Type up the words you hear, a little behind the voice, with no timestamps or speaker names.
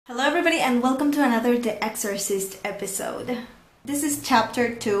Hello everybody and welcome to another The Exorcist episode. This is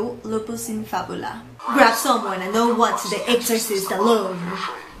chapter 2, Lupus in Fabula. Grab someone and don't watch The Exorcist alone.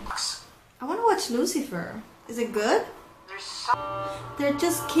 I want to watch Lucifer. Is it good? They're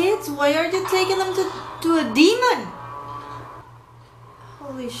just kids. Why are you taking them to a demon?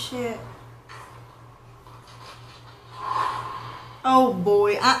 Holy shit. Oh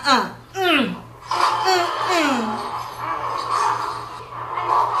boy.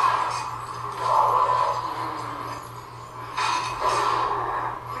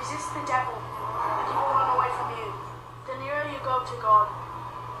 Resist the devil, and he will run away from you. The nearer you go to God,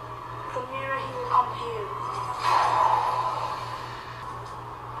 the nearer he will come to you.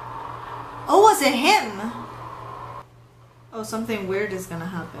 Oh, was it him? Oh, something weird is gonna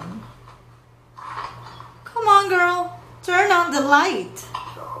happen. Come on, girl. Turn on the light.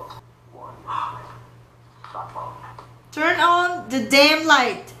 Turn on the damn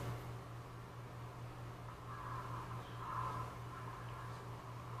light.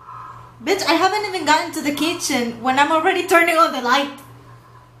 Bitch, I haven't even gotten to the kitchen when I'm already turning on the light.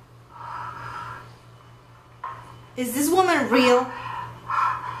 Is this woman real?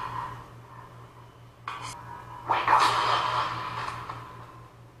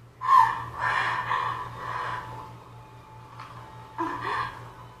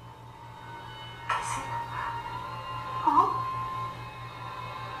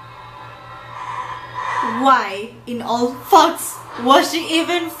 Why in all fucks was she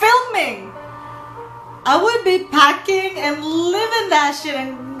even filming? I would be packing and living that shit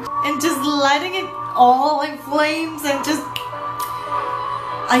and just letting it all in flames and just...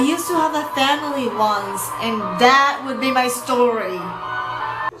 I used to have a family once and that would be my story.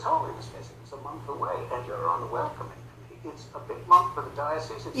 His Holiness is a month away and you're on the welcoming committee. It's a big month for the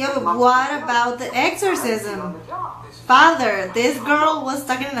diocese. Yeah, but what about the exorcism? Father, this girl was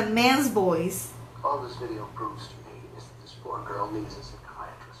talking in a man's voice. All this video proves to me is that this poor girl needs a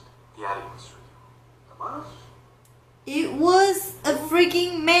psychiatrist. Yeah, it was true. It was a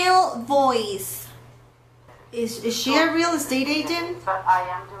freaking male voice. Is she a real estate agent? But I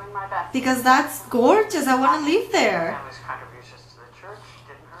am doing my best. Because that's gorgeous. I want to live there. Family's contributions to the church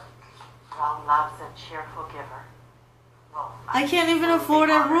didn't hurt. Well, love's a cheerful giver. Well, I can't even afford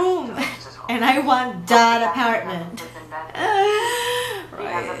a room. And I want that apartment. He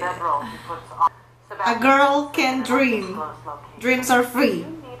has a bedroll he puts on. A girl can dream. Dreams are free.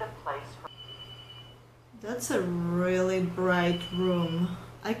 That's a really bright room.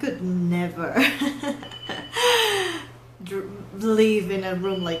 I could never live in a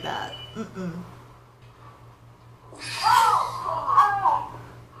room like that.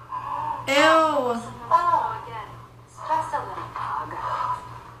 Ew.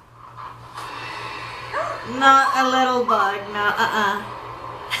 Not a little bug. No,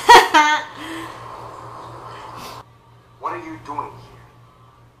 What are you doing here?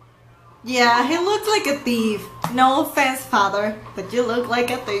 Yeah, he looks like a thief. No offense, father, but you look like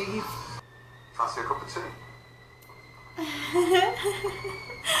a thief. Fancy a cup of tea?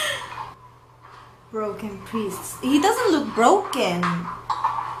 Broken priests. He doesn't look broken.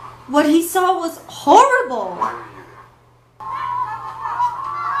 What he saw was horrible. Why were you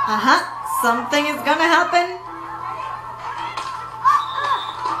there? Something is gonna happen.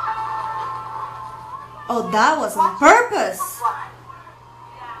 Oh, that was on purpose.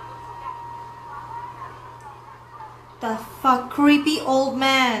 The fuck, creepy old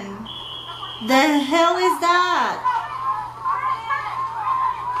man. The hell is that?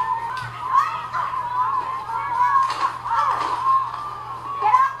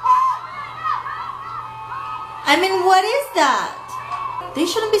 I mean, what is that? They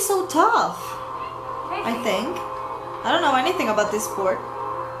shouldn't be so tough, I think. I don't know anything about this sport.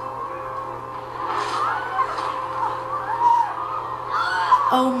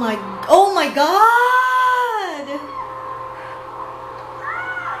 Oh my god!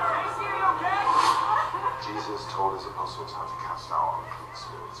 Jesus told his apostles how to cast out unclean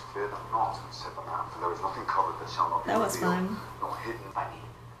spirits. Fear them not, said the man, for there is nothing covered that shall not be That was revealed, fun. nor hidden by me.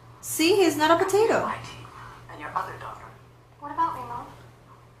 See, he's not a potato. And your other daughter. What about me, Mom?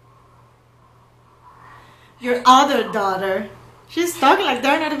 Your other daughter. She's talking like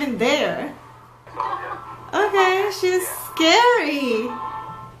they're not even there. Okay, she's scary.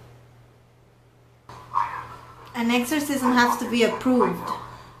 An exorcism has to be approved.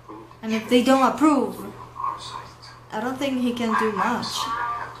 And if they don't approve, I don't think he can do much.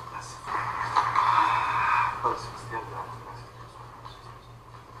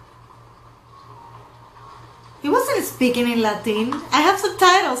 He wasn't speaking in Latin. I have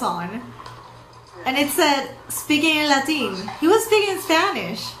subtitles on. And it said, speaking in Latin. He was speaking in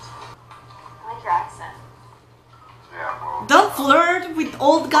Spanish. like your accent. Yeah, well... Don't flirt with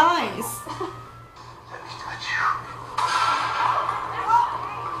old guys. Let me touch you.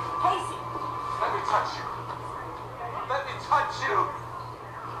 Casey! Let me touch you. Let me touch you.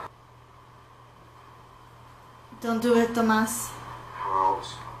 Don't do it, Tomas. Well,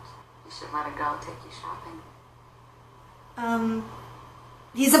 You should let a girl take you shopping.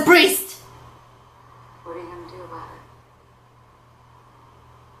 He's a priest. What are you gonna do about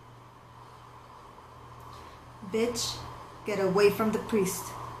it? Bitch, get away from the priest.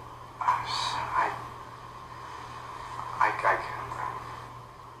 I can't.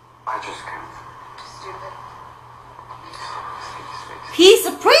 I just can't. Stupid. He's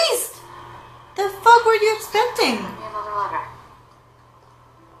a priest! The fuck were you expecting? Give me another letter.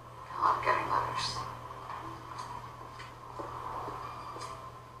 I love getting letters.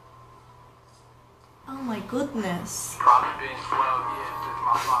 Oh my goodness. Probably been 12 years since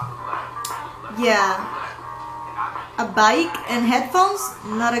my father left. Yeah. A bike and headphones?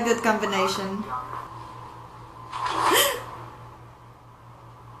 Not a good combination.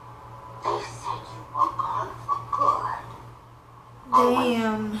 They said you were gone for good.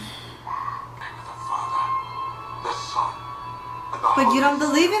 Damn. The Father, the Son, and the But Holy you don't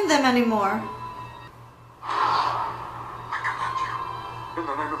believe in them anymore. I command you, in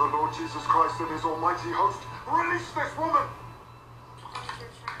the name of the Lord Jesus Christ and his almighty host, release this woman!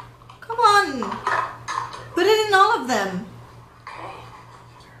 Come on. Put it in all of them. Okay.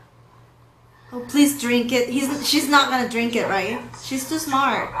 Oh, please drink it. She's not gonna drink it, right? She's too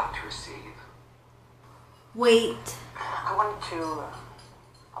smart. About to receive. Wait. I wanted to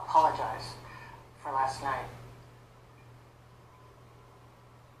apologize for last night.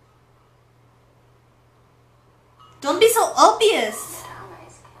 Don't be so obvious. Trauma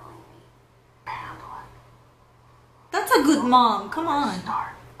is killing me. Handle it. That's a good mom. Come on.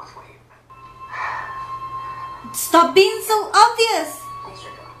 Start with Lee. Stop being so obvious. Thanks for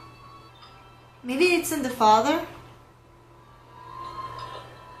going. Maybe it's in the father.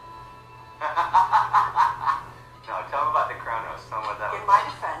 No, tell him about the Chronos. Tell him what that In was. my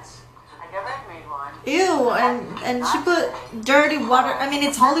defense, I never had made one. Ew, and she put dirty water. I mean,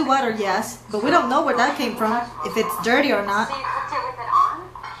 it's holy water, yes, but we don't know where that came from. If it's dirty or So not. you cooked it with it on?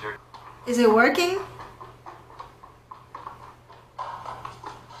 Sure. Is it working?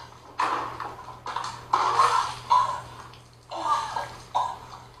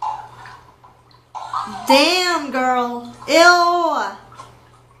 Damn, girl. Ew.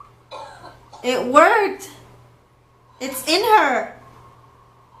 It worked. It's in her.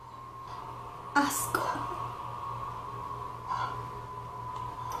 Asco.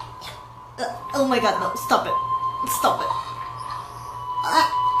 Oh my god, no. Stop it. Stop it.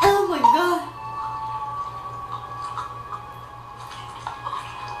 Oh my god.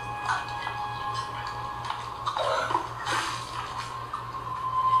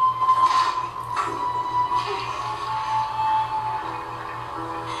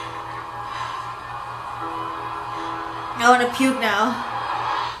 I want to puke now.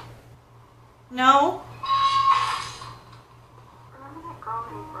 No? Remember that girl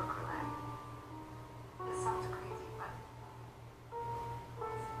in Brooklyn? This sounds crazy, but...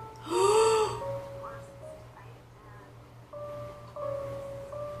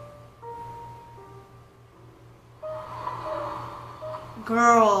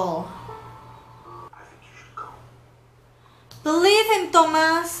 Girl. I think you should go. Believe him,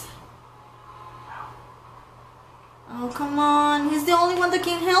 Thomas. Oh, come on. He's the only one that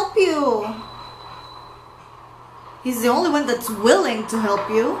can help you. He's the only one that's willing to help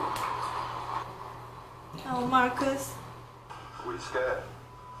you. Oh, Marcus. Were you scared?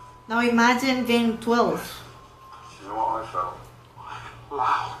 Now imagine being 12. You know what I felt?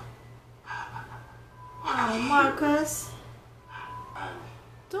 Wow. Oh, Marcus. And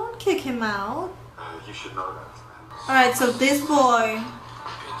Don't kick him out. you should know that. Alright, so this boy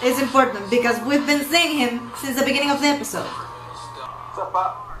is important because we've been seeing him since the beginning of the episode. What's up,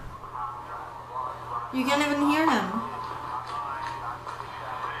 Pop? You can't even hear him.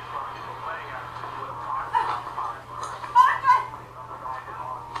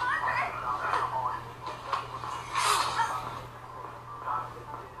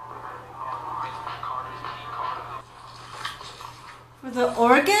 For the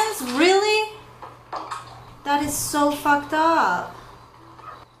organs? Really? That is so fucked up.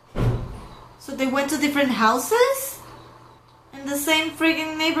 So they went to different houses? In the same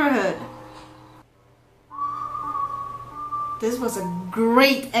freaking neighborhood. This was a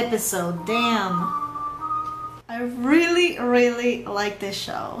great episode, damn. I really, really like this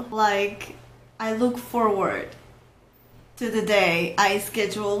show. Like, I look forward to the day I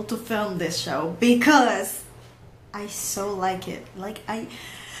scheduled to film this show because I so like it. Like I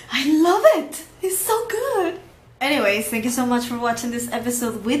love it. It's so good. Anyways, thank you so much for watching this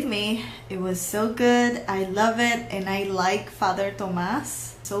episode with me. It was so good. I love it, and I like Father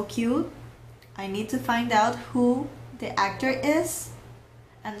Tomas. So cute. I need to find out who the actor is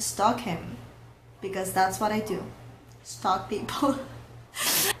and stalk him, because that's what I do. Stalk people.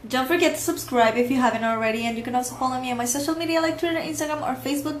 Don't forget to subscribe if you haven't already, and you can also follow me on my social media like Twitter, Instagram, or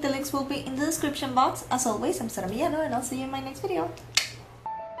Facebook. The links will be in the description box. As always, I'm Sora Miyano, and I'll see you in my next video.